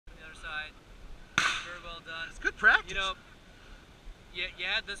practice. You know, you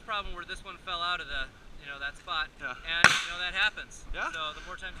had this problem where this one fell out of the, that spot. Yeah. And, that happens. Yeah. So the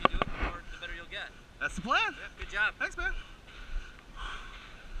more times you do it, the better you'll get. That's the plan. Yeah, good job. Thanks, man.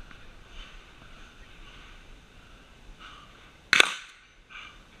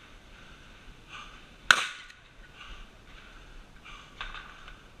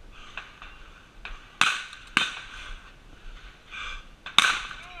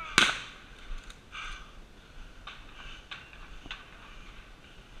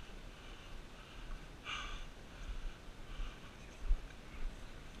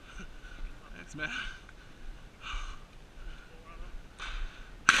 Thanks, man.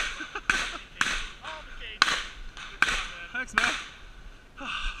 Thanks, man.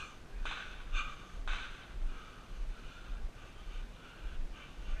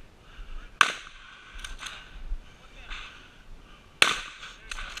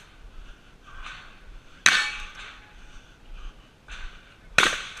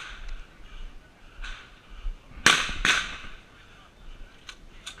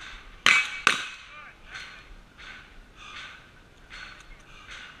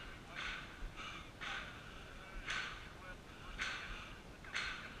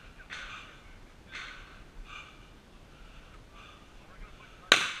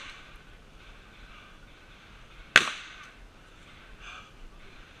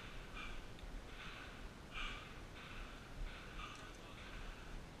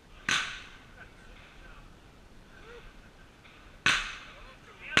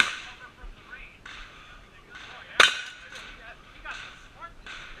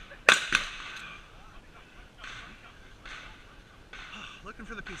 Looking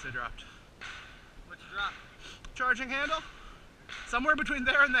for the piece I dropped. What'd you drop? Charging handle? Somewhere between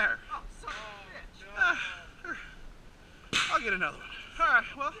there and there. Oh, son of a bitch. I'll get another one. Alright,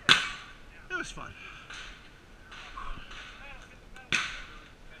 well, it was fun.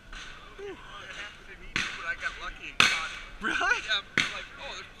 I got lucky and caught it. Really? Yeah, I'm like,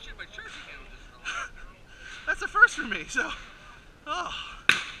 oh, shit, my charging handle just fell out. That's the first for me, so. Oh.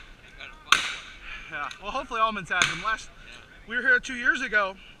 Yeah, well, hopefully Ahlman's had them. We were here 2 years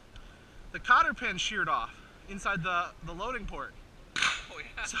ago. The cotter pin sheared off inside the loading port. Oh,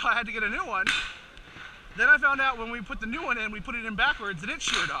 yeah. So I had to get a new one. Then I found out when we put the new one in, we put it in backwards and it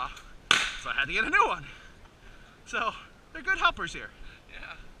sheared off. So I had to get a new one. So they're good helpers here.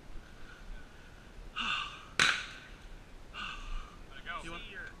 Yeah. You want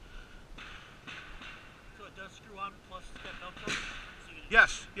so it does screw on plus it's got Velcro?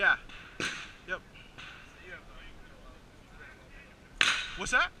 Yes, yeah. Yep.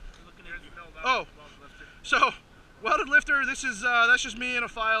 What's that? Oh, so welded lifter. This is that's just me and a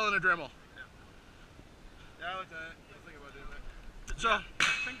file and a Dremel. Yeah, I looked at it. I was thinking about doing that. So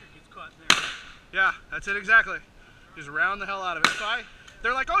Finger gets caught in there. yeah, that's it exactly. Just round the hell out of it. So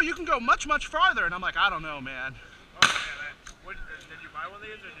they're like, oh, you can go much farther, and I'm like, I don't know, man. Oh, yeah, what, did you buy one of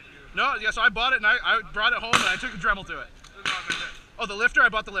these, or did you? No, yeah, so I bought it and I brought it home and I took the Dremel to it. Oh, the lifter? I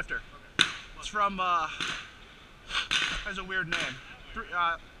bought the lifter. Okay. It's from, has a weird name.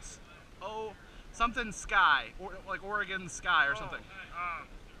 Something Sky, or like Oregon Sky or something.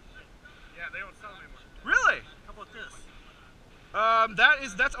 Yeah, they don't sell them anymore. Really? How about this?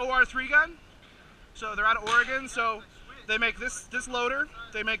 That's OR3 gun. So they're out of Oregon, so they make this loader,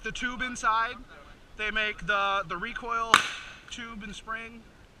 they make the tube inside, they make the recoil tube and spring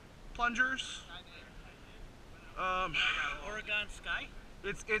plungers. Oregon Sky?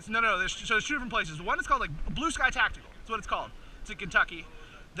 No, there's two different places. One is called like Blue Sky Tactical. That's what it's called. It's in Kentucky.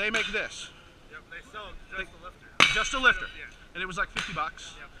 They make this. Yep, they sell just the lifter. Just a lifter. Yeah. And it was like 50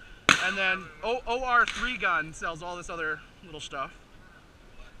 bucks. Yep. And then OR3 gun sells all this other little stuff.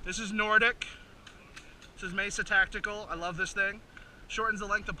 This is Nordic. This is Mesa Tactical. I love this thing. Shortens the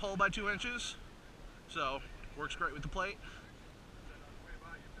length of pole by 2 inches. So, works great with the plate.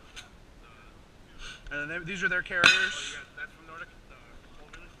 And then these are their carriers. That's from Nordic?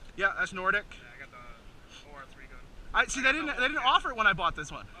 Yeah, that's Nordic. Yeah, I got the OR3 gun. I see they didn't offer it when I bought this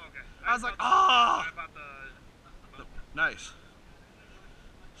one. Oh, okay. I was like, oh. I bought the nice.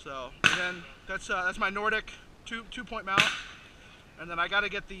 So, and then that's my Nordic 2-point mount. And then I gotta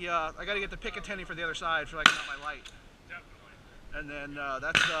get the Picatinny for the other side so I can mount my light. Definitely. And then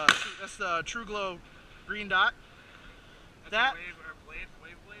that's the True Glow green dot. That's a wave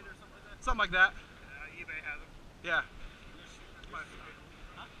blade or something like that? Something like that. eBay has them. Yeah.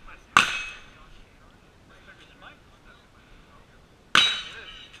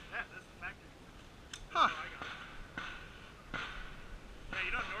 Huh. Yeah,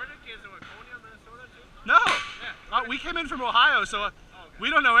 you know Nordic is in Waconia, Minnesota too? No. Yeah. We came in from Ohio, so okay. we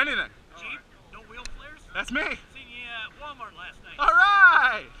don't know anything. Cheap? No wheel flares? That's me. See, Walmart last night. All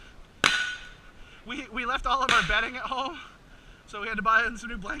right. We left all of our bedding at home, so we had to buy in some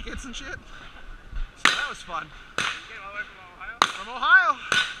new blankets and shit. So that was fun. You came all the way from Ohio? From Ohio.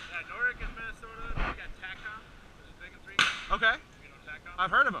 Yeah, Nordic is Minnesota. We got TACCOM, which is big in 3 guns. Okay. You know TACCOM?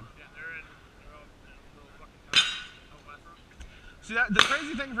 I've heard of them. Yeah, they're all in little fucking towns out west. See, the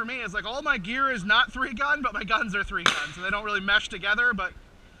crazy thing for me is like all my gear is not 3-gun, but my guns are 3-gun, so they don't really mesh together. But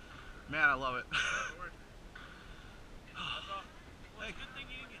man, I love it. Well, it's a good thing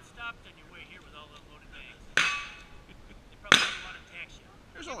you didn't get stopped on your way here with all the loaded bags. They probably didn't want to tax you.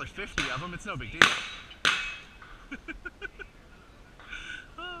 There's only 50 of them. It's no big deal.